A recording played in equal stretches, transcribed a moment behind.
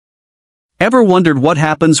Ever wondered what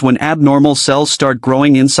happens when abnormal cells start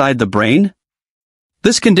growing inside the brain?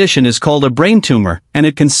 This condition is called a brain tumor, and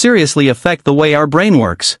it can seriously affect the way our brain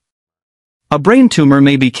works. A brain tumor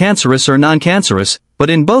may be cancerous or non-cancerous, but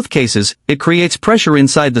in both cases, it creates pressure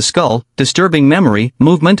inside the skull, disturbing memory,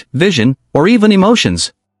 movement, vision, or even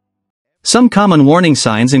emotions. Some common warning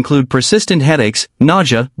signs include persistent headaches,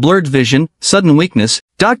 nausea, blurred vision, sudden weakness.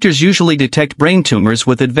 Doctors usually detect brain tumors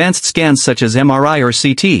with advanced scans such as MRI or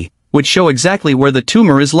CT, which show exactly where the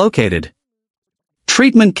tumor is located.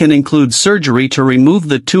 Treatment can include surgery to remove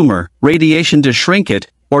the tumor, radiation to shrink it,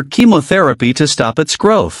 or chemotherapy to stop its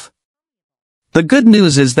growth. The good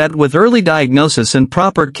news is that with early diagnosis and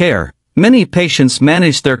proper care, many patients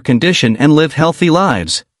manage their condition and live healthy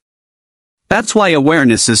lives. That's why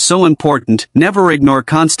awareness is so important. Never ignore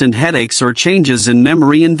constant headaches or changes in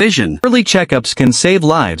memory and vision. Early checkups can save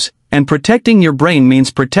lives, and protecting your brain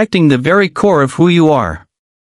means protecting the very core of who you are.